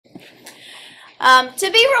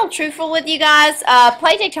To be real truthful with you guys,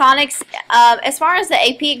 plate tectonics, as far as the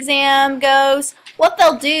AP exam goes, what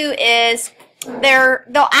they'll do is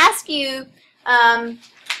they'll ask you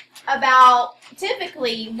about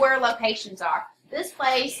typically where locations are. This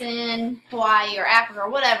place in Hawaii or Africa or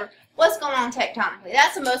whatever, what's going on tectonically?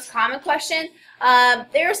 That's the most common question.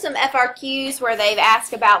 There are some FRQs where they've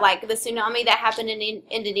asked about like the tsunami that happened in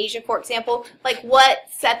Indonesia, for example, like what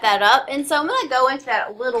set that up. And so I'm going to go into that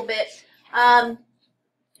a little bit.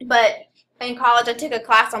 But in college I took a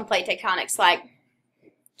class on plate tectonics, like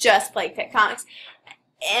just plate tectonics.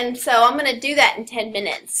 And so I'm going to do that in 10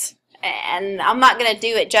 minutes. And I'm not going to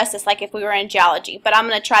do it justice like if we were in geology, but I'm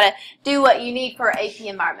going to try to do what you need for AP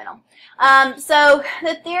Environmental. So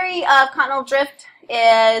the theory of continental drift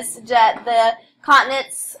is that the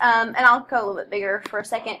continents, and I'll go a little bit bigger for a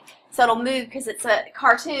second so it'll move because it's a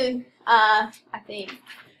cartoon, I think.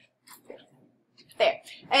 There.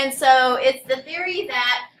 And so it's the theory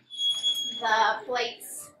that the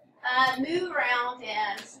plates move around,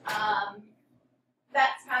 and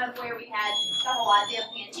that's kind of where we had the whole idea of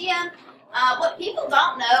Pangea. What people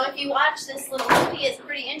don't know, if you watch this little movie, it's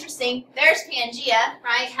pretty interesting. There's Pangea,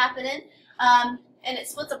 right, happening, and it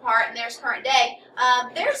splits apart, and there's current day.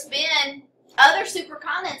 There's been other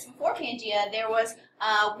supercontinents before Pangea. There was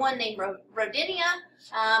one named Rodinia.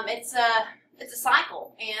 It's a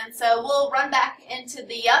cycle, and so we'll run back into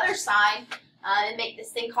the other side and make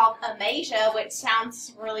this thing called Amasia, which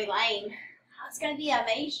sounds really lame. It's going to be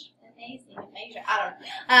Amasia. I don't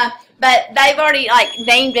know. But they've already like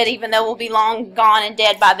named it, even though we'll be long gone and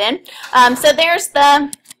dead by then. So there's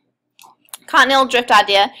the continental drift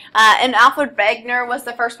idea, and Alfred Wegener was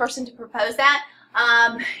the first person to propose that.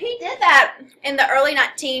 He did that in the early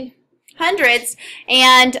 1900s,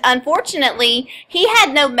 and unfortunately he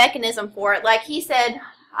had no mechanism for it. Like he said,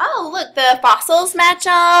 oh look, the fossils match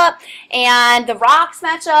up and the rocks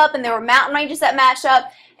match up, and there were mountain ranges that match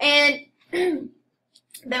up, and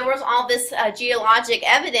there was all this geologic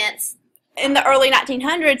evidence in the early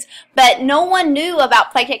 1900s, but no one knew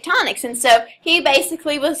about plate tectonics, and so he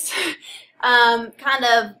basically was kind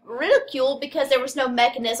of ridiculed because there was no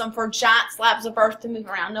mechanism for giant slabs of earth to move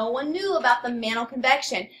around. No one knew about the mantle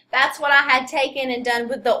convection. That's what I had taken and done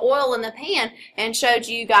with the oil in the pan and showed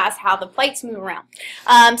you guys how the plates move around.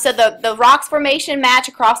 So the rocks formation match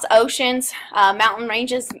across the oceans, mountain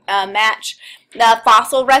ranges match, the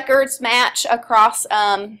fossil records match across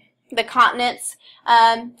the continents.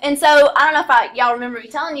 And so I don't know if y'all remember me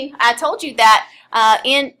telling you, I told you that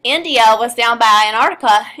in India was down by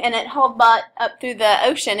Antarctica, and it hauled butt up through the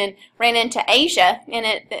ocean and ran into Asia, and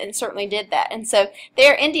it certainly did that. And so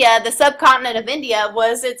there, India, the subcontinent of India,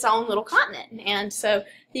 was its own little continent. And so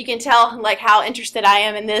you can tell like how interested I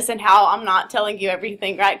am in this and how I'm not telling you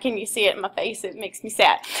everything, right? Can you see it in my face? It makes me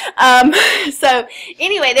sad. So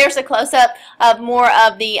anyway, there's a close-up of more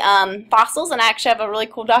of the fossils, and I actually have a really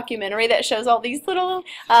cool documentary that shows all these little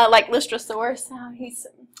like Lystrosaurus.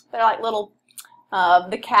 They're like little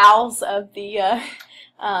the cows of the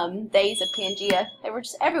days of Pangea. They were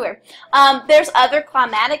just everywhere. There's other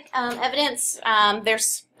climatic evidence.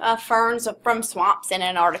 There's ferns from swamps in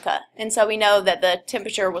Antarctica, and so we know that the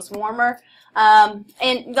temperature was warmer.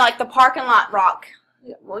 And like the parking lot rock,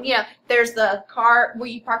 well, you know, there's the car where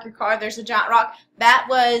you park your car. There's a giant rock that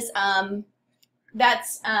was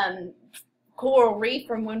that's coral reef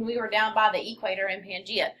from when we were down by the equator in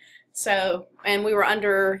Pangea. So, and we were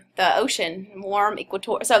under the ocean, warm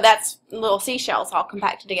equator. So that's little seashells all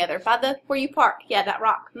compacted together by the where you park. Yeah, that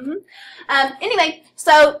rock. Anyway,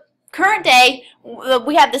 so current day,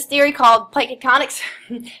 we have this theory called plate tectonics.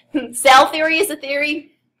 Cell theory is a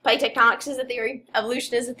theory. Plate tectonics is a theory.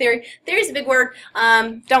 Evolution is a theory. Theory is a big word.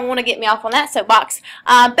 Don't want to get me off on that soapbox.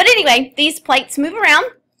 But anyway, these plates move around,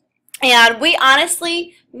 and we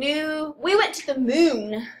honestly knew we went to the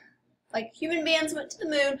moon. Like human beings went to the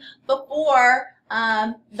moon before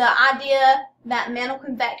the idea that mantle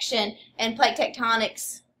convection and plate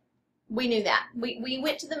tectonics, we knew that. We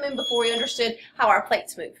went to the moon before we understood how our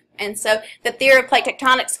plates move. And so the theory of plate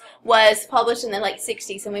tectonics was published in the late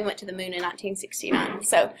 60s, and we went to the moon in 1969.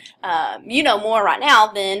 So you know more right now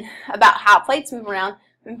than about how plates move around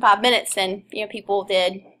in 5 minutes than people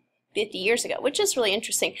did 50 years ago, which is really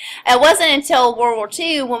interesting. It wasn't until World War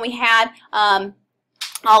II when we had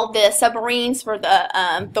all the submarines for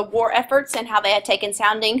the war efforts and how they had taken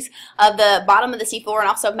soundings of the bottom of the seafloor and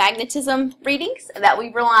also magnetism readings that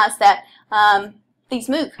we realized that these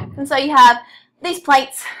move. And so you have these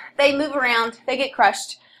plates, they move around, they get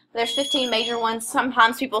crushed. There's 15 major ones,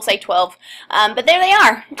 sometimes people say 12, but there they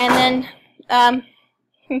are. And then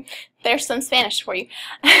There's some Spanish for you.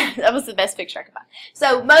 That was the best picture I could find.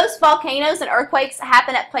 So most volcanoes and earthquakes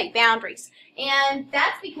happen at plate boundaries. And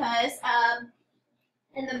that's because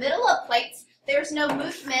in the middle of plates, there's no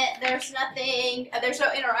movement, there's nothing, there's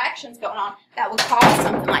no interactions going on that would cause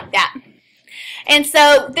something like that. And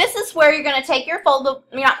so this is where you're going to take your foldable,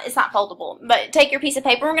 it's not foldable, but take your piece of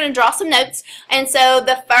paper. We're going to draw some notes. And so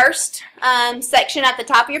the first section at the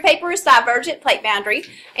top of your paper is divergent plate boundary.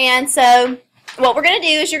 And so what we're going to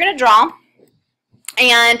do is you're going to draw.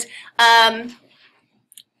 And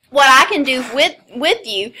what I can do with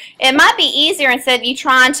you, it might be easier instead of you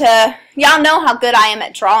trying to, y'all know how good I am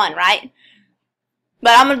at drawing, right?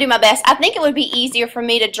 But I'm going to do my best. I think it would be easier for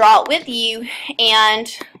me to draw it with you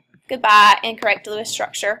and goodbye, incorrect Lewis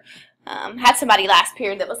structure. Had somebody last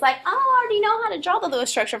period that was like, oh, I already know how to draw the Lewis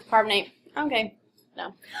structure of carbonate. Okay,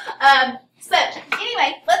 no. So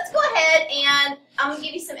anyway, let's go ahead and I'm going to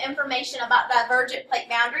give you some information about divergent plate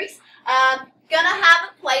boundaries. Gonna have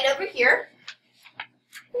a plate over here.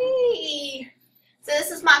 Whee. So this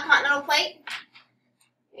is my continental plate,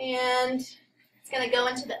 and it's going to go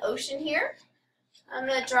into the ocean here. I'm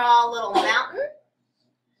going to draw a little mountain.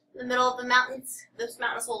 In the middle of the mountains, this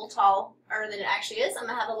mountain is a little taller than it actually is. I'm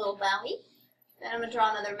going to have a little valley. Then I'm going to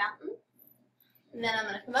draw another mountain. And then I'm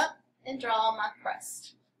going to come up and draw my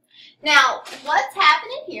crust. Now, what's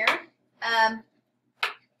happening here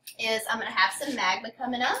is I'm going to have some magma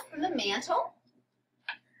coming up from the mantle.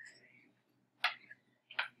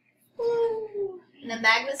 And the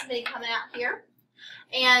magma's going to be coming out here.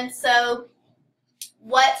 And so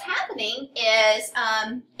what's happening is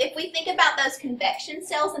if we think about those convection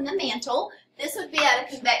cells in the mantle, this would be at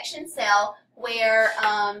a convection cell where,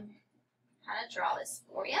 how to draw this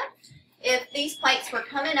for you, if these plates were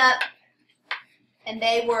coming up and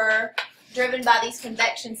they were driven by these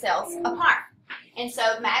convection cells apart. And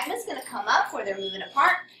so magma's going to come up where they're moving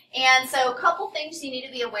apart. And so a couple things you need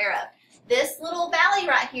to be aware of. This little valley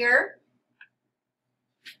right here,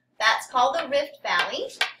 that's called the rift valley,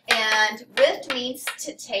 and rift means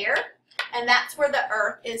to tear, and that's where the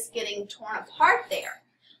earth is getting torn apart there.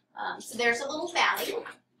 So there's a little valley,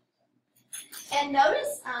 and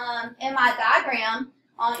notice in my diagram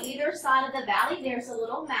on either side of the valley there's a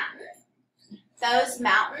little mountain. Those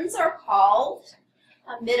mountains are called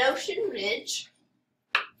a mid-ocean ridge,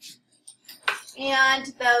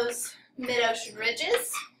 and those mid-ocean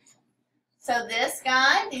ridges, so this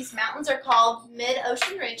guy, these mountains are called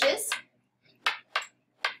mid-ocean ridges.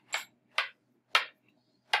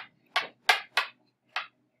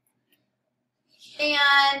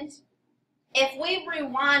 And if we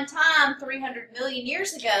rewind time 300 million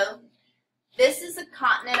years ago, this is a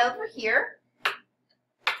continent over here.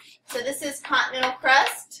 So this is continental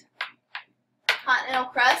crust, and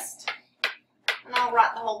I'll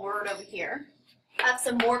write the whole word over here. I have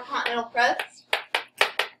some more continental crust.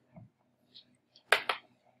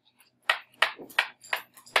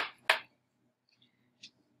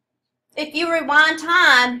 If you rewind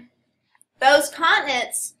time, those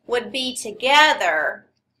continents would be together,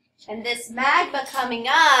 and this magma coming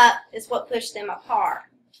up is what pushed them apart.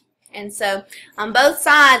 And so on both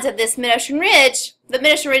sides of this mid-ocean ridge, the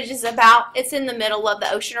mid-ocean ridge is it's in the middle of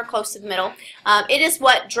the ocean or close to the middle. It is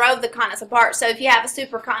what drove the continents apart. So if you have a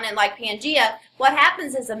supercontinent like Pangaea, what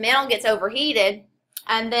happens is the mantle gets overheated,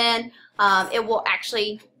 and then it will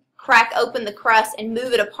actually crack open the crust and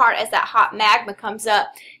move it apart as that hot magma comes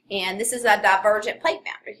up. And this is a divergent plate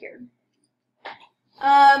boundary here.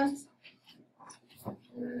 I'm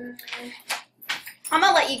going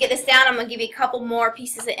to let you get this down. I'm going to give you a couple more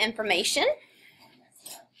pieces of information.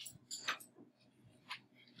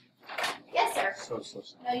 Yes, sir.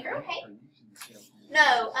 No, you're okay.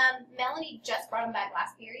 No, Melanie just brought them back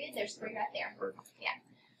last period. There's 3 right there. Yeah.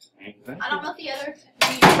 I don't know if the other.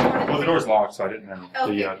 Well, the door's locked, so I didn't know.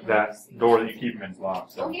 Okay. That door that you keep them in is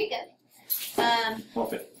locked. So. Oh, here you go.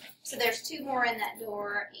 Okay. So there's 2 more in that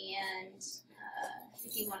door, and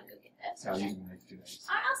if you want to go get that. No, you can make 2 days.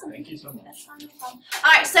 All right, awesome. Thank you so much. That's fine, no problem.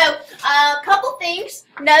 All right, so a couple things.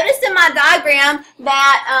 Notice in my diagram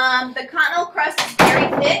that the continental crust is very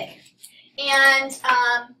thick, and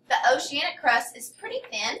the oceanic crust is pretty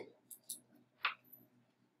thin.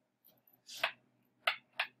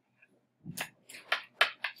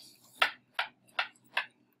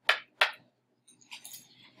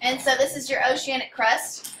 And so this is your oceanic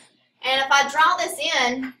crust. And if I draw this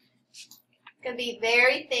in, it's going to be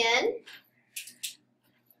very thin.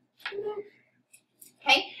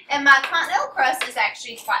 Okay, and my continental crust is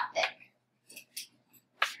actually quite thick.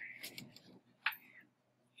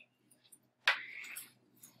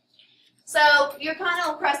 So your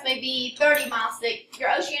continental crust may be 30 miles thick,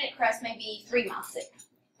 your oceanic crust may be 3 miles thick.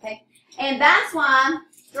 And that's why,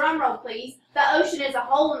 drum roll please, the ocean is a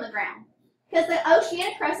hole in the ground. Because the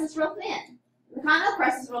oceanic crust is real thin. The continental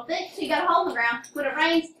crust is real thick, so you got a hole in the ground. When it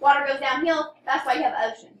rains, water goes downhill. That's why you have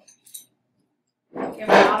the ocean. You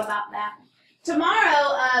ever thought about that?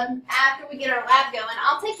 Tomorrow, after we get our lab going,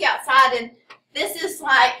 I'll take you outside, and this is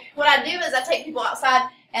like, what I do is I take people outside,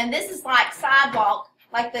 and this is like sidewalk,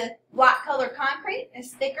 like the white colored concrete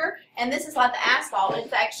is thicker, and this is like the asphalt.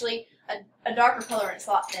 It's actually a darker color and it's a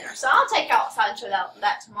lot thinner. So I'll take you outside and show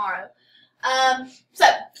that tomorrow. So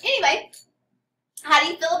anyway, how do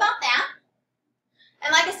you feel about that?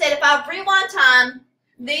 And like I said, if I rewind time,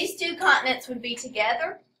 these two continents would be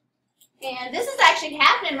together. And this is actually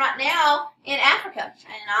happening right now in Africa.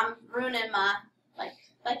 And I'm ruining my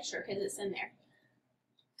lecture because it's in there.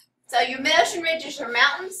 So your mid-ocean ridge is your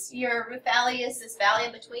mountains. Your Rift Valley is this valley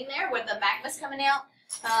in between there where the magma's coming out.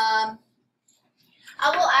 I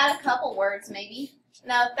will add a couple words maybe.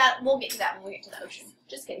 No, we'll get to that when we get to the ocean.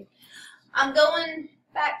 Just kidding. I'm going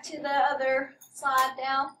back to the other slide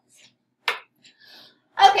now.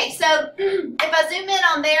 Okay, so if I zoom in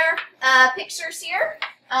on their pictures here,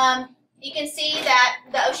 you can see that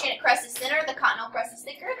the oceanic crust is thinner, the continental crust is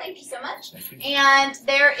thicker. Thank you so much. And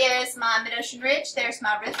there is my mid-ocean ridge. There's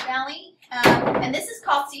my Rift Valley. And this is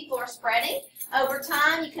called seafloor spreading. Over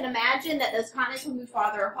time, you can imagine that those continents will move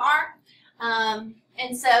farther apart.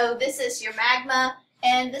 And so this is your magma,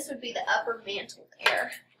 and this would be the upper mantle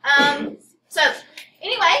there. So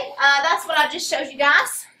anyway, that's what I just showed you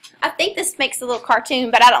guys. I think this makes a little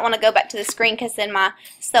cartoon, but I don't want to go back to the screen because then my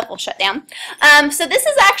stuff will shut down. So this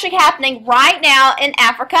is actually happening right now in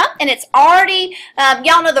Africa, and it's already,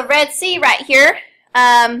 y'all know the Red Sea right here,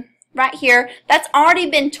 that's already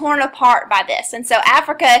been torn apart by this. And so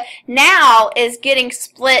Africa now is getting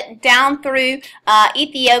split down through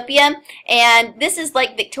Ethiopia, and this is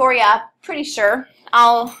Lake Victoria, I'm pretty sure.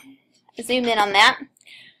 I'll zoom in on that.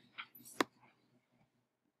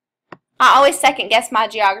 I always second guess my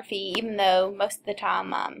geography, even though most of the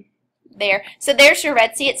time I'm there. So there's your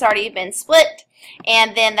Red Sea. It's already been split.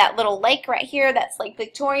 And then that little lake right here, that's Lake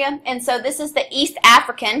Victoria. And so this is the East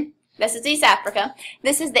African. This is East Africa.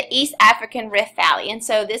 This is the East African Rift Valley. And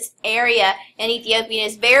so this area in Ethiopia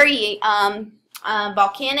is very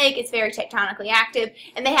volcanic. It's very tectonically active.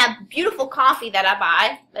 And they have beautiful coffee that I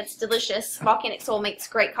buy. That's delicious. Volcanic soil makes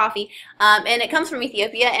great coffee. And it comes from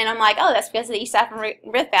Ethiopia. And I'm like, oh, that's because of the East African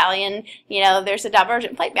Rift Valley. And, you know, there's a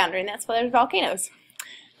divergent plate boundary. And that's why there's volcanoes.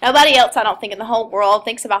 Nobody else, I don't think, in the whole world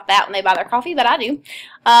thinks about that when they buy their coffee, but I do.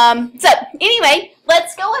 So anyway,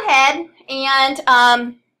 let's go ahead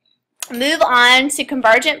and move on to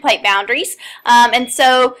convergent plate boundaries. And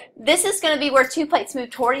so this is going to be where two plates move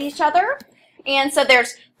toward each other. And so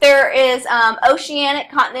there is oceanic,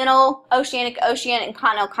 continental, oceanic, oceanic, and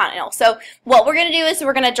continental, continental. So what we're going to do is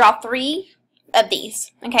we're going to draw 3 of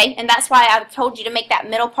these, okay? And that's why I told you to make that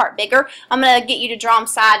middle part bigger. I'm going to get you to draw them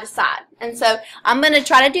side to side. And so I'm going to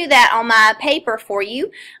try to do that on my paper for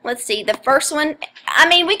you. Let's see, the first one, I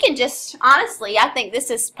mean, we can just, honestly, I think this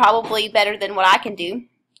is probably better than what I can do.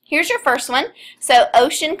 Here's your first one. So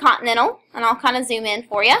ocean, continental, and I'll kind of zoom in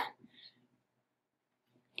for you.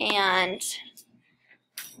 And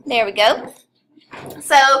there we go.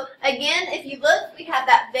 So again, if you look, we have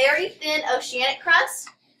that very thin oceanic crust.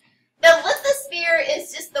 The lithosphere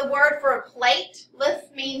is just the word for a plate. Lith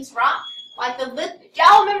means rock. Like the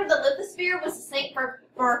y'all remember the lithosphere was the sink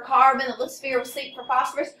for carbon, the lithosphere was sink for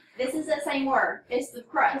phosphorus. This is the same word. It's the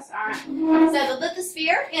crust. All right. So the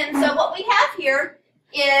lithosphere, and so what we have here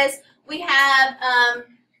is we have.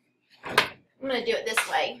 I'm going to do it this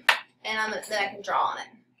way, and then I can draw on it.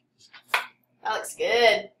 That looks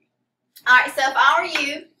good. All right. So if I were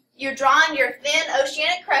you, you're drawing your thin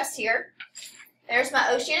oceanic crust here. There's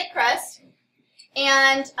my oceanic crust,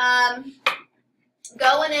 and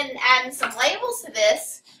going and adding some labels to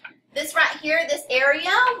this. This right here, this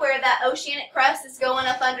area where that oceanic crust is going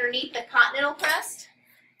up underneath the continental crust,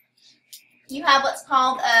 you have what's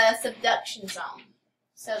called a subduction zone.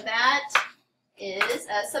 So that is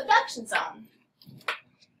a subduction zone.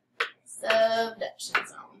 Subduction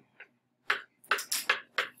zone.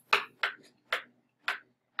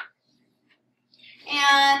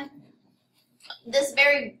 And this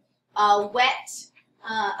very wet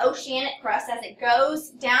oceanic crust, as it goes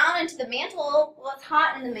down into the mantle, well, it's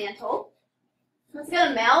hot in the mantle, it's going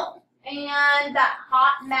to melt, and that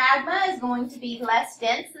hot magma is going to be less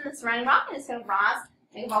dense than the surrounding rock, and it's going to rise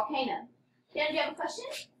like a volcano. Dan, do you have a question?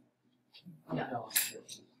 No.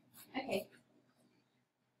 Okay.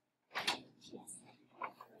 Yes.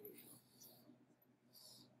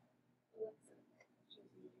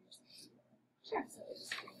 Sure.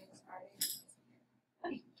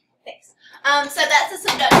 Okay, thanks. So that's the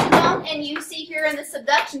subduction zone, and you see here in the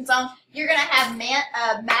subduction zone, you're going to have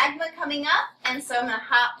magma coming up, and so I'm going to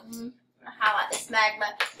highlight this magma.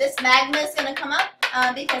 This magma is going to come up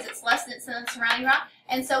because it's less dense than the surrounding rock,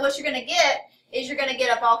 and so what you're going to get is you're going to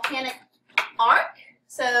get a volcanic arc.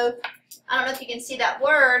 So I don't know if you can see that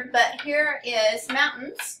word, but here is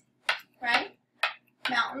mountains, right?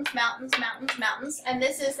 Mountains, mountains, mountains, mountains, and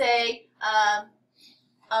this is a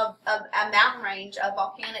mountain range of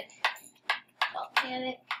volcanic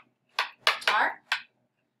arc.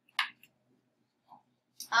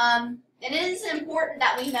 It is important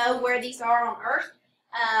that we know where these are on Earth.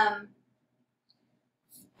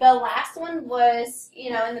 The last one was,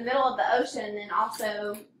 in the middle of the ocean, and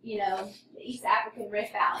also, the East African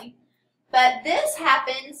Rift Valley. But this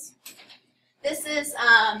happens. This is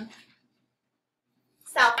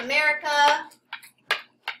South America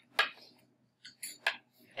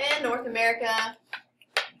and North America.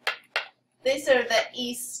 These are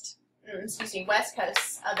the west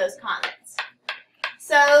coasts of those continents.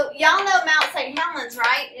 So y'all know Mount St. Helens,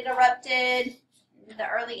 right? It erupted in the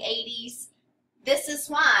early 80s. This is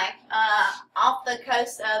why off the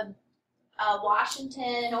coast of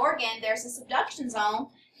Washington and Oregon, there's a subduction zone,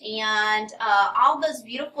 and all those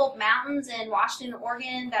beautiful mountains in Washington and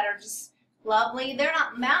Oregon that are just lovely, they're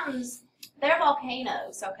not mountains, they're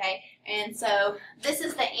volcanoes, okay? And so this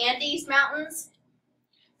is the Andes Mountains.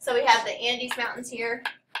 So we have the Andes Mountains here.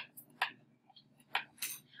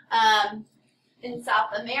 In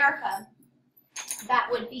South America, that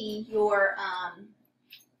would be your,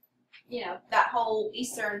 that whole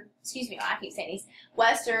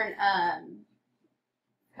western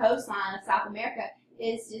coastline of South America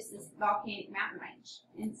is just this volcanic mountain range.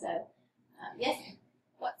 And so, yes?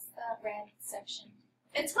 What's the red section?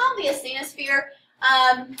 It's called the asthenosphere.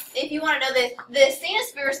 If you want to know, the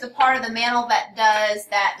asthenosphere is the part of the mantle that does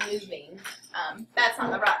that moving. That's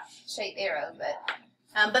not the rock-shaped arrow,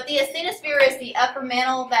 but the asthenosphere is the upper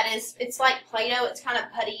mantle that is, it's like Play-Doh. It's kind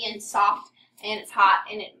of putty and soft, and it's hot,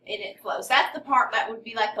 and it flows. That's the part that would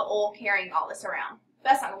be like the oil carrying all this around.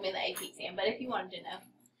 That's not going to be in the AP exam, but if you wanted to know.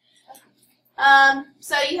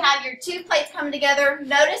 So you have your two plates coming together.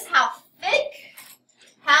 Notice how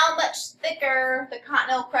much thicker the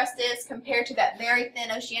continental crust is compared to that very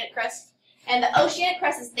thin oceanic crust. And the oceanic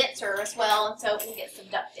crust is denser as well, and so it will get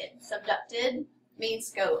subducted. Subducted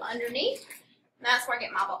means go underneath. And that's where I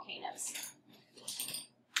get my volcanoes.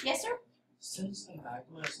 Yes, sir? Since the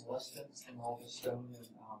magma is less dense than all the stone and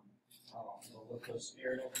the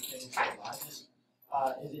lithosphere and everything, so rises,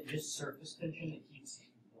 is it just surface tension that keeps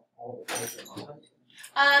all the pressure on it?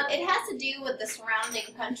 It has to do with the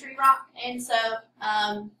surrounding country rock, and so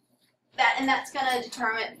that's going to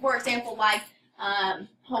determine, for example, like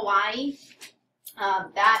Hawaii,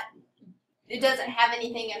 that it doesn't have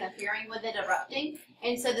anything interfering with it erupting,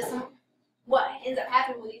 and so what ends up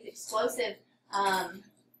happening with these explosive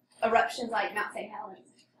eruptions like Mount St.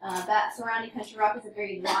 Helens, that surrounding country rock is a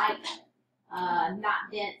very light,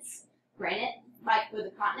 not dense granite, like with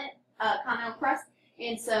the continental crust.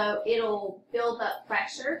 And so it'll build up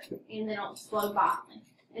pressure, and then it'll explode violently.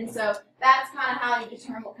 And so that's kind of how you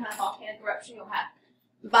determine what kind of volcanic eruption you'll have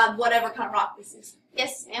by whatever kind of rock this is.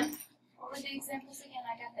 Yes, ma'am? What were the examples again?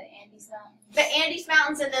 I got the Andes Mountains. The Andes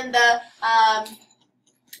Mountains, and then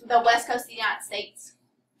the west coast of the United States.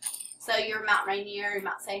 So your Mount Rainier, your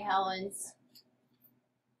Mount St. Helens.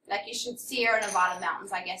 Like you should Sierra Nevada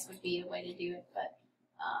mountains, I guess, would be a way to do it. But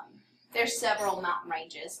there's several mountain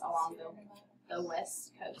ranges along the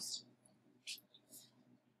west coast.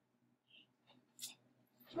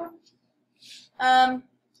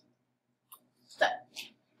 So,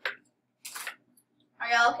 are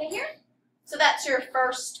y'all okay here? So that's your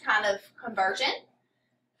first kind of conversion.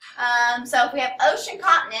 So if we have ocean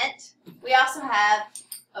continent, we also have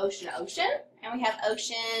ocean, and we have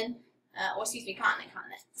ocean,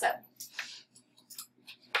 continent. So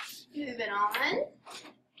moving on to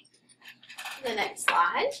the next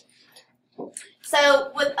slide.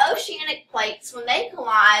 So with oceanic plates, when they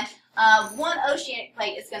collide, one oceanic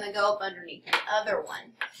plate is going to go up underneath the other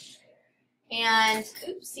one. And,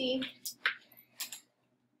 oopsie,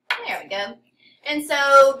 there we go. And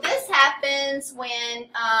so this happens when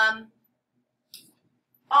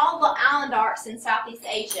all the island arcs in Southeast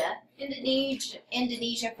Asia,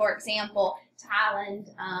 Indonesia, for example,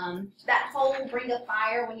 Thailand, that whole ring of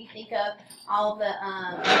fire, when you think of all the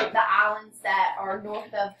islands that are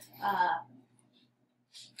north of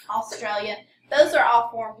Australia, those are all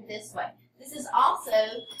formed this way. This is also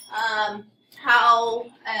how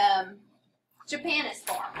Japan is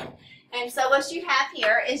formed. And so what you have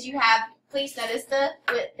here is you have, please notice the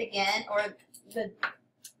width again, or the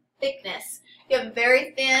thickness. You have a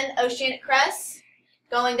very thin oceanic crust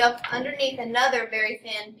going up underneath another very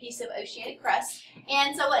thin piece of oceanic crust.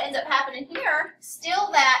 And so what ends up happening here,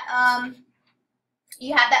 still that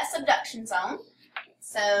you have that subduction zone.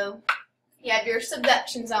 So you have your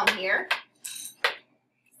subduction zone here.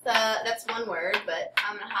 So that's one word, but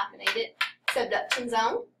I'm going to hyphenate it. Subduction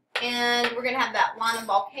zone. And we're going to have that line of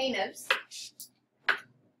volcanoes.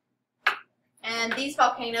 And these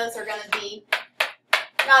volcanoes are going to be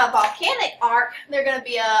not a volcanic arc, they're going to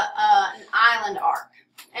be an island arc.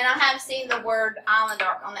 And I have seen the word island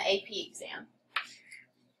arc on the AP exam.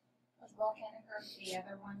 Was volcanic or the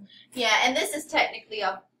other one? Yeah, and this is technically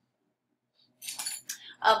a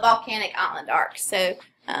volcanic island arc. So,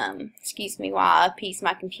 excuse me while I piece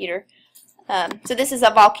my computer. So this is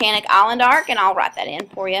a volcanic island arc, and I'll write that in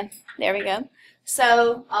for you. There we go.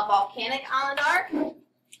 So, a volcanic island arc.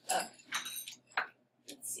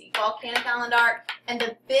 Let's see, volcanic island arc. And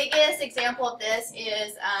the biggest example of this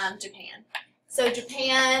is Japan. So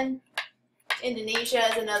Japan, Indonesia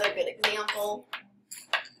is another good example.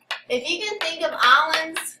 If you can think of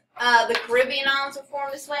islands, the Caribbean islands are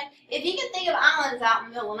formed this way. If you can think of islands out in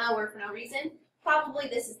the middle of nowhere for no reason, probably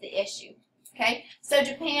this is the issue. Okay, so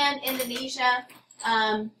Japan, Indonesia,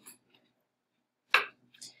 and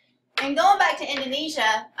going back to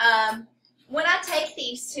Indonesia, when I take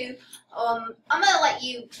these two, I'm going to let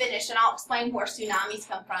you finish and I'll explain where tsunamis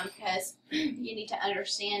come from because you need to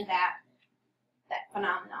understand that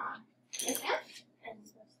phenomenon. Yes, ma'am?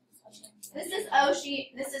 This is ocean.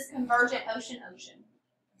 This is convergent ocean.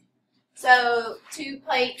 So two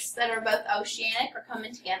plates that are both oceanic are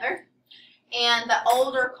coming together, and the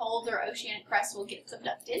older, colder oceanic crust will get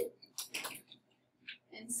subducted,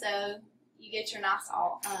 and so you get your nice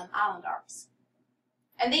island arcs.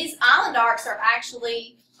 And these island arcs are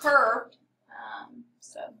actually curved.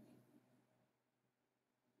 So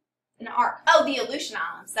an arc. Oh, the Aleutian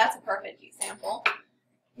Islands. That's a perfect example.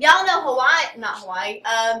 Y'all know Hawaii? Not Hawaii.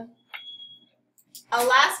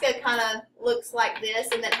 Alaska kind of looks like this,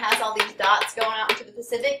 and then it has all these dots going out into the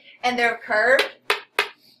Pacific, and they're curved.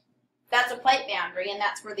 That's a plate boundary, and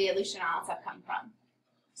that's where the Aleutian Islands have come from.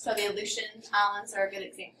 So the Aleutian Islands are a good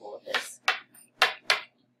example of this.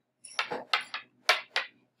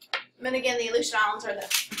 And again, the Aleutian Islands are the...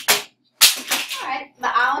 Alright,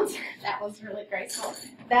 the islands... That was really graceful.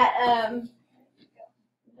 That,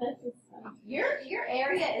 your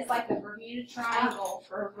area is like the Bermuda Triangle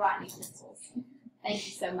for writing pencils. Thank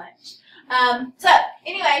you so much. So,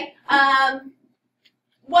 anyway,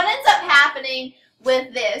 what ends up happening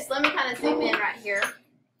with this, let me kind of zoom in right here, if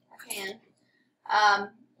I can,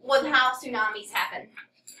 with how tsunamis happen.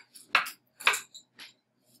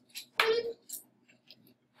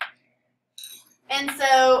 And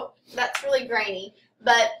so, that's really grainy,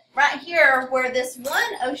 but right here, where this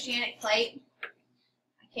one oceanic plate,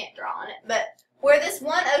 I can't draw on it, but where this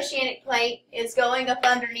one oceanic plate is going up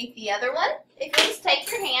underneath the other one, if you just take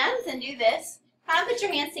your hands and do this, kind of put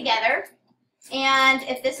your hands together, and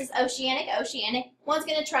if this is oceanic, one's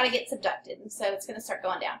going to try to get subducted, and so it's going to start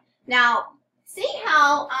going down. Now, see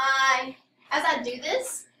how as I do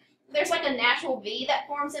this, there's like a natural V that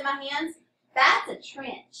forms in my hands? That's a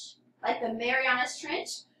trench. Like the Marianas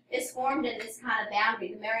Trench is formed in this kind of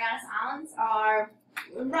boundary. The Marianas Islands are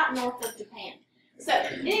right north of Japan. So,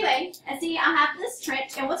 anyway, and see, I have this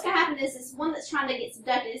trench, and what's going to happen is this one that's trying to get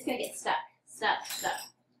subducted is going to get stuck.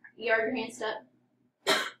 You are your hand stuck?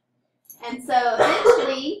 And so,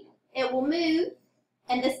 eventually, it will move,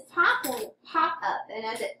 and this top will pop up, and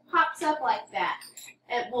as it pops up like that,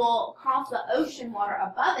 it will cause the ocean water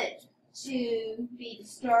above it to be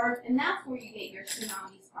disturbed, and that's where you get your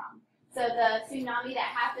tsunamis from. So, the tsunami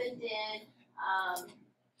that happened in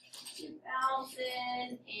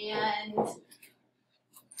 2000 and...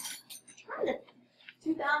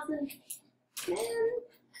 2010,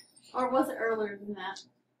 or was it earlier than that?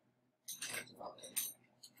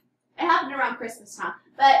 It happened around Christmas time.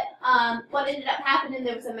 But what ended up happening,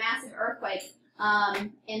 there was a massive earthquake,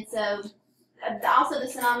 and so also the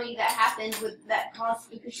tsunami that happened that caused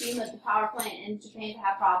Fukushima, the power plant in Japan, to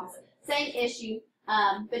have problems. Same issue,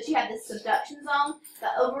 but you have this subduction zone, the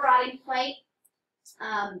overriding plate.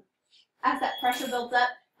 As that pressure builds up,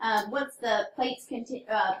 once the plates the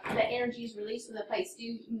energy is released when the plates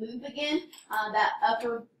do move again, that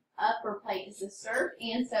upper plate is disturbed,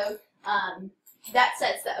 and so that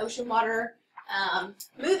sets the ocean water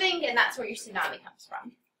moving, and that's where your tsunami comes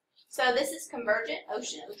from. So this is convergent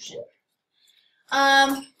ocean.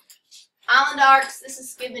 Island arcs. This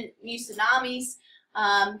is giving you tsunamis,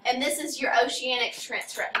 and this is your oceanic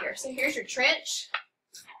trench right here. So here's your trench.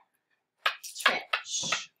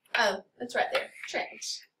 Oh, that's right there.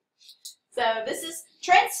 Trench. So this is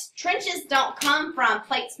trenches don't come from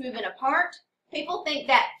plates moving apart. People think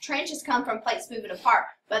that trenches come from plates moving apart,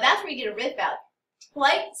 but that's where you get a rift valley.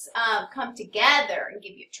 Plates come together and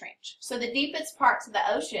give you a trench. So the deepest parts of the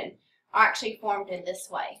ocean are actually formed in this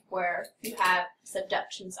way, where you have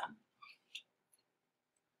subduction zone.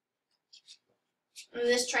 And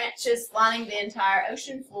this trench is lining the entire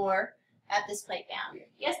ocean floor at this plate boundary.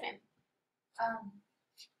 Yes, ma'am.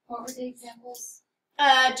 What were the examples?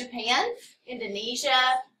 Japan,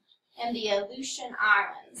 Indonesia, and the Aleutian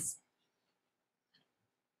Islands.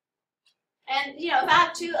 And, you know, if I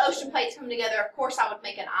have two ocean plates come together, of course I would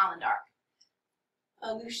make an island arc.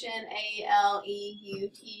 Aleutian,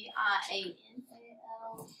 A-L-E-U-T-I-A-N.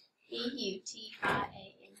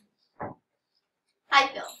 A-L-E-U-T-I-A-N. Hi,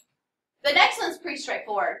 Phil. The next one's pretty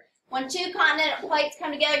straightforward. When two continental plates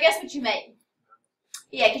come together, guess what you make?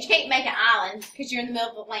 Yeah, because you can't make an island because you're in the middle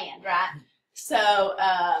of the land, right? So,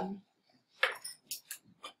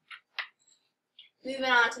 moving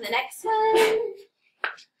on to the next one.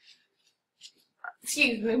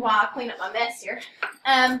 Excuse me while I clean up my mess here.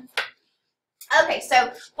 Okay,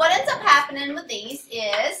 so what ends up happening with these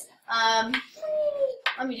is,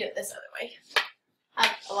 let me do it this other way. I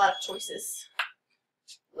have a lot of choices.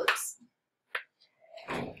 Whoops.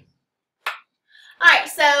 Alright,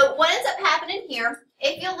 so what ends up happening here,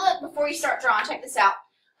 if you look before you start drawing, check this out.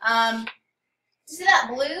 See that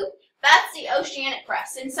blue? That's the oceanic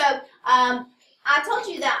crust. And so I told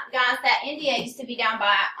you that, guys, that India used to be down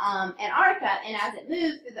by Antarctica, and as it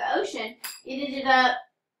moved through the ocean, it ended up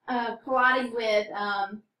colliding with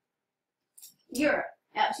Europe.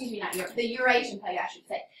 Excuse me, not Europe. The Eurasian plate, I should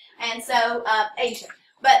say. And so Asia.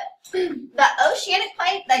 But the oceanic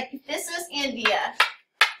plate, like if this is India,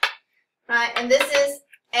 right, and this is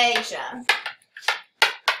Asia,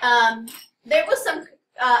 there was some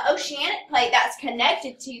oceanic plate that's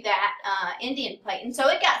connected to that Indian plate, and so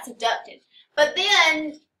it got subducted. But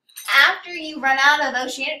then, after you run out of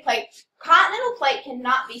oceanic plate, continental plate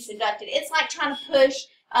cannot be subducted. It's like trying to push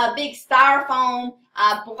a big styrofoam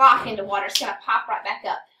block into water. It's going to pop right back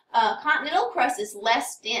up. Continental crust is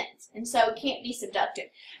less dense, and so it can't be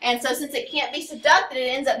subducted. And so since it can't be subducted, it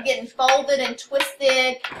ends up getting folded and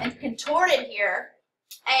twisted and contorted here,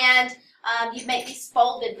 and you make these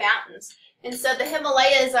folded mountains. And so the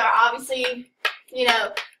Himalayas are obviously, you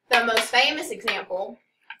know, the most famous example.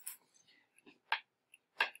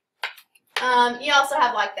 You also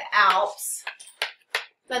have like the Alps.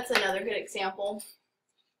 That's another good example.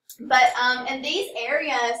 But in these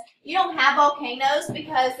areas, you don't have volcanoes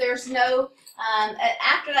because there's no,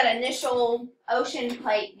 after that initial ocean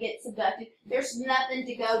plate gets subducted, there's nothing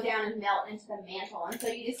to go down and melt into the mantle. And so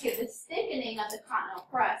you just get this thickening of the continental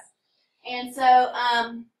crust. And so,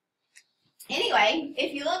 anyway,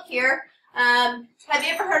 if you look here, have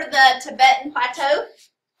you ever heard of the Tibetan Plateau?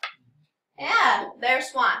 Yeah,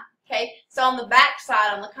 there's one. Okay, so on the back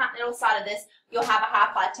side, on the continental side of this, you'll have a high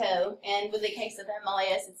plateau, and with the case of the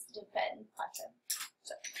Himalayas, it's the Tibetan Plateau.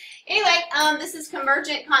 So, anyway, this is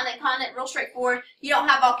convergent continent, real straightforward. You don't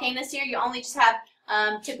have volcanoes here. You only just have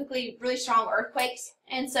typically really strong earthquakes.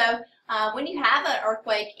 And so when you have an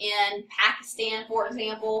earthquake in Pakistan, for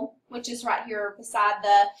example, which is right here beside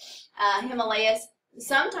the Himalayas,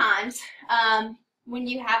 sometimes when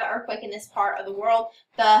you have an earthquake in this part of the world,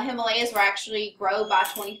 the Himalayas will actually grow by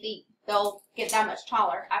 20 feet. They'll get that much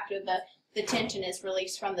taller after the tension is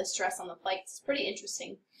released from the stress on the plates. It's pretty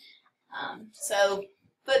interesting. So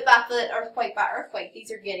foot by foot, earthquake by earthquake,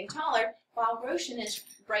 these are getting taller while erosion is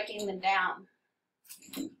breaking them down.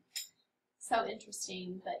 So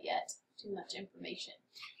interesting, but yet too much information.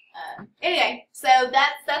 Anyway, so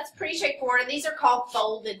that's pretty straightforward. These are called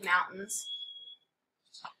folded mountains.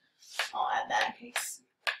 I'll add that in case.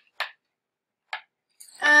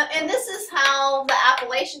 And this is how the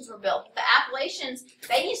Appalachians were built. The Appalachians,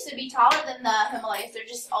 they used to be taller than the Himalayas. They're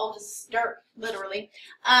just old as dirt, literally.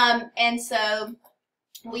 And so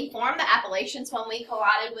we formed the Appalachians when we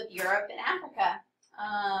collided with Europe and Africa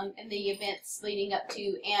in the events leading up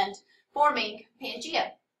to and forming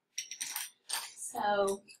Pangea.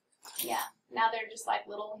 So, yeah, now they're just like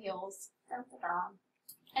little hills.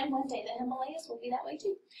 And one day the Himalayas will be that way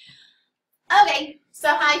too. Okay,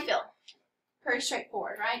 so how you feel? Pretty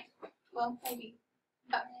straightforward, right? Well, maybe.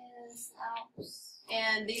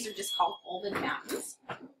 And these are just called folded mountains.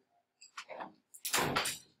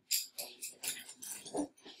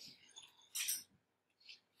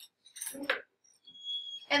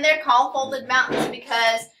 And they're called folded mountains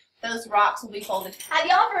because those rocks will be folded. Have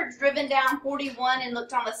y'all ever driven down 41 and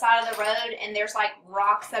looked on the side of the road and there's like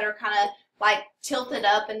rocks that are kind of like tilted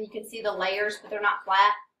up and you can see the layers but they're not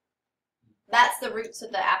flat? That's the roots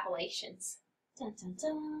of the Appalachians. Dun, dun,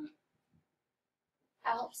 dun.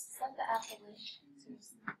 Alps, is that the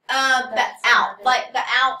Appalachians? The Alps, like the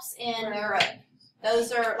Alps in Europe.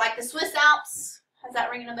 Those are like the Swiss Alps. Has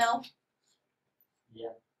that ringing a bell?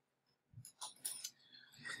 Yeah.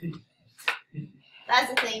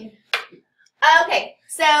 That's the thing. Okay,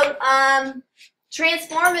 so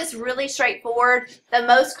transform is really straightforward. The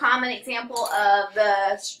most common example of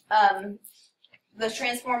the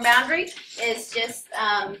transform boundary is just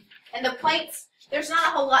and the plates. There's not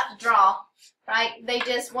a whole lot to draw, right? They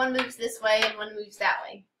just one moves this way and one moves that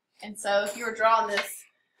way. And so if you were drawing this,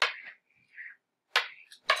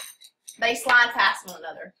 they slide past one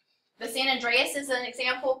another. The San Andreas is an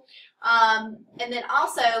example, and then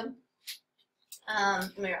also.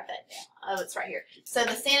 Let me write that down. Oh, it's right here. So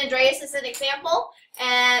the San Andreas is an example,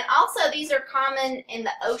 and also these are common in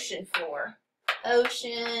the ocean floor.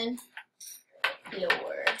 Ocean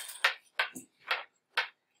floor.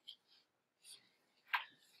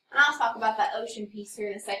 And I'll talk about that ocean piece here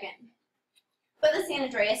in a second. But the San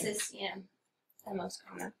Andreas is, you know, the most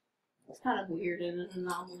common. It's kind of weird and an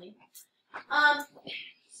anomaly.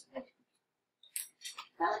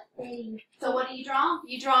 So what do you draw?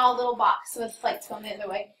 You draw a little box with plates going the other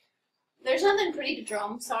way. There's nothing pretty to draw,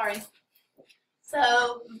 I'm sorry.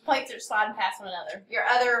 So the plates are sliding past one another. Your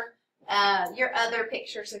other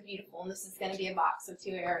pictures are beautiful, and this is going to be a box with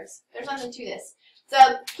 2 arrows. There's nothing to this. So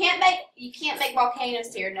you can't make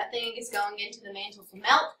volcanoes here. Nothing is going into the mantle to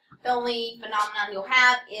melt. The only phenomenon you'll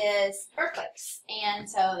have is earthquakes, and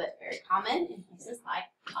so that's very common in places like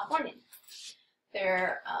California.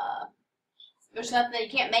 There's nothing, you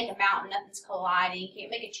can't make a mountain, nothing's colliding, you can't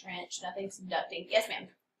make a trench, nothing's subducting. Yes, ma'am?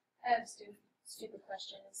 I have a stupid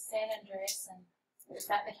question. Is San Andreas, and is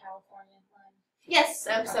that the California line? Yes,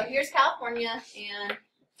 so here's California, and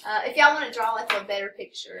if y'all want to draw like a better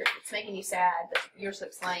picture, it's making you sad, but yours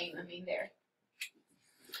looks lame, I mean, there.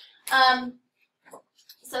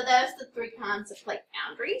 So those are the 3 kinds of plate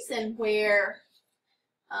boundaries, and where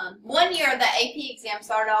one year the AP exam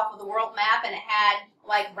started off with a world map, and it had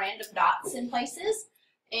like random dots in places,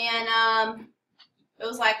 and it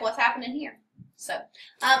was like, what's happening here? So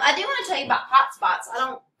I do want to tell you about hotspots.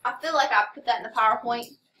 I feel like I put that in the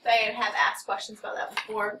PowerPoint. They have asked questions about that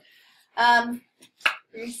before. Let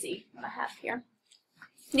me see what I have here.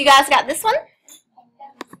 You guys got this one?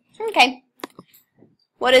 Okay.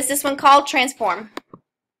 What is this one called? Transform.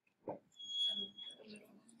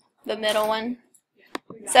 The middle one.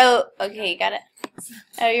 So, okay, you got it.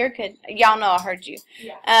 Oh, you're good. Y'all know I heard you.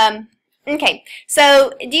 Yeah. Okay.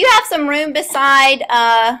 So, do you have some room beside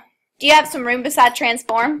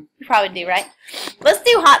transform? You probably do, right? Let's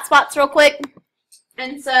do hotspots real quick.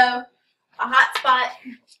 And so, a hotspot.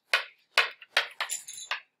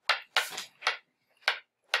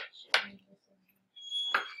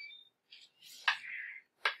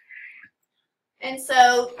 And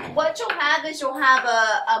so what you'll have is you'll have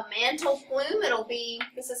a mantle plume.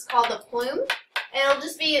 This is called a plume. And it'll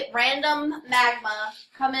just be random magma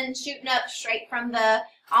shooting up straight from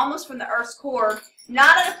almost from the Earth's core.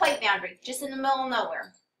 Not at a plate boundary, just in the middle of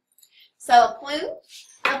nowhere. So a plume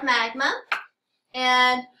of magma.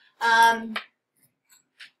 And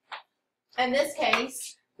in this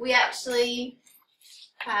case, we actually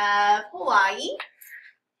have Hawaii.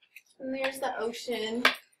 And there's the ocean.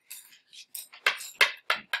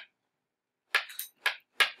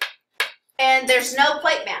 And there's no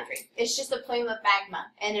plate boundary. It's just a plume of magma,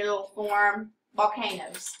 and it'll form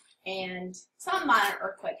volcanoes and some minor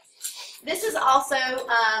earthquakes. This is also,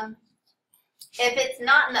 if it's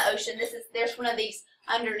not in the ocean, there's one of these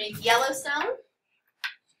underneath Yellowstone.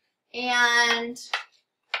 And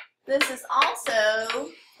this is also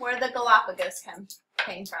where the Galapagos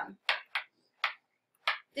came from.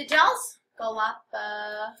 Did y'all's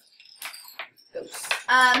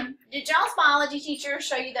did y'all's biology teacher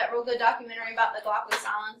show you that real good documentary about the Galapagos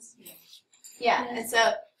Islands? Yeah, and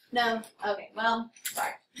so, no, okay, well,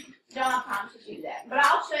 sorry. Don't have time to do that. But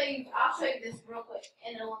I'll show you this real quick,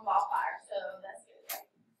 and it'll involve fire, so that's good, right?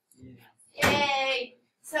 Yeah. Yay!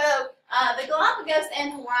 So, the Galapagos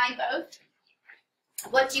and Hawaii both,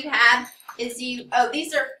 what you have is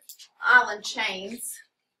these are island chains.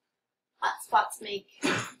 Hotspots make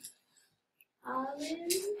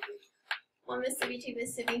island. 1 Mississippi, 2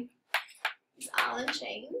 Mississippi. These island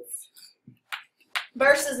chains.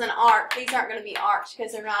 Versus an arc. These aren't going to be arcs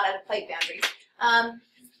because they're not at a plate boundary. I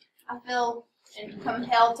feel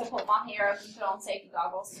compelled to put my hair up and put on safety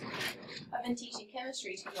goggles. I've been teaching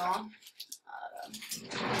chemistry too long.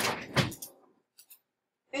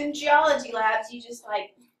 In geology labs, you just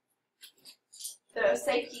like the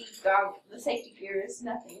safety gear is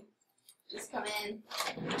nothing. just come in,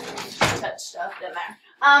 touch stuff, doesn't matter.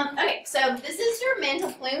 Okay, so this is your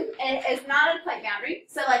mantle plume. It's not a plate boundary.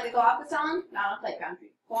 So like the Galapagos, not on a plate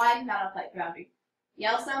boundary. Hawaii, not on a plate boundary.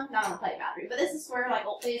 Yellowstone, not on a plate boundary. But this is where like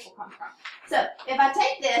old things will come from. So if I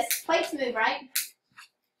take this, plates move, right?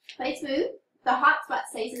 Plates move. The hot spot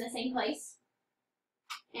stays in the same place.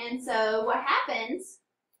 And so what happens,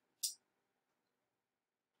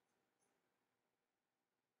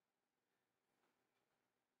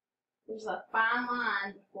 there's a fine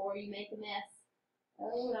line before you make a mess.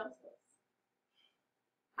 Oh, that was close.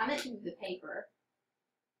 I meant to move the paper.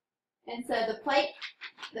 And so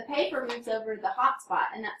the paper moves over to the hot spot,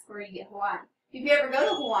 and that's where you get Hawaii. If you ever go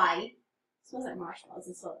to Hawaii, this wasn't marshmallows,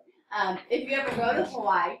 this was, if you ever go to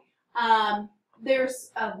Hawaii,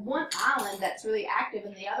 there's one island that's really active,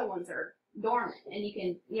 and the other ones are dormant, and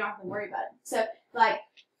you don't have to worry about it. So, like,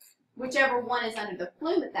 whichever one is under the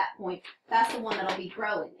plume at that point, that's the one that'll be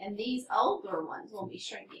growing, and these older ones will be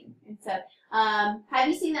shrinking. And so, have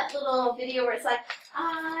you seen that little video where it's like,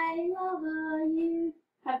 I love you?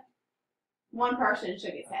 One person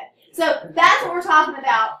shook his head. So that's what we're talking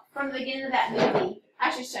about from the beginning of that movie.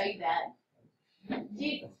 I should show you that.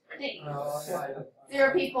 There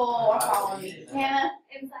are people following me. Hannah?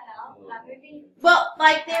 Inside Out, that movie? Well,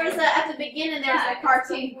 like there was at the beginning there was a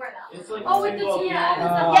cartoon. Oh, with the two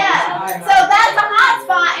Yeah. So that's a hot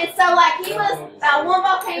spot, and so like he was one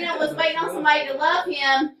volcano was waiting on somebody to love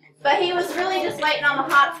him, but he was really just waiting on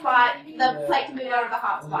the hot spot, the plate to move over the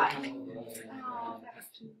hot spot.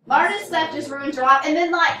 Learning stuff just ruins your life, and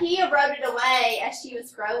then like he eroded away as she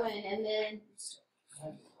was growing, and then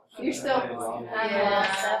you're still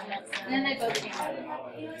yeah. And then they both came out.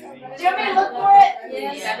 Do you want me to look for it?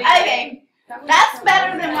 Yeah. Okay. That's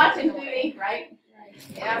better than watching Foodie, right?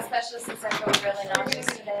 Yeah, especially since I feel really nauseous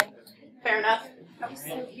today. Fair enough. I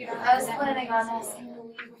was planning on asking to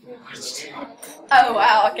leave if we watched it. Oh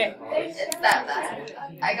wow, okay. It's that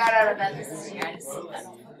bad. I got out of bed this year.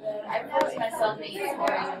 I forced myself to eat more.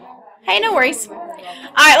 Hey, no worries.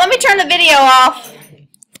 Alright, let me turn the video off.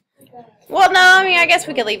 Well, no, I mean, I guess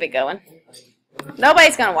we could leave it going.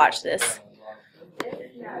 Nobody's gonna watch this.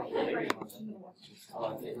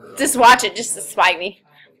 Just watch it, just to spite me.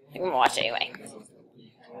 I'm gonna watch it anyway.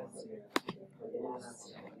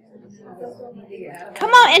 Come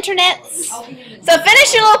on, internets. So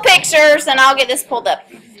finish your little pictures, and I'll get this pulled up.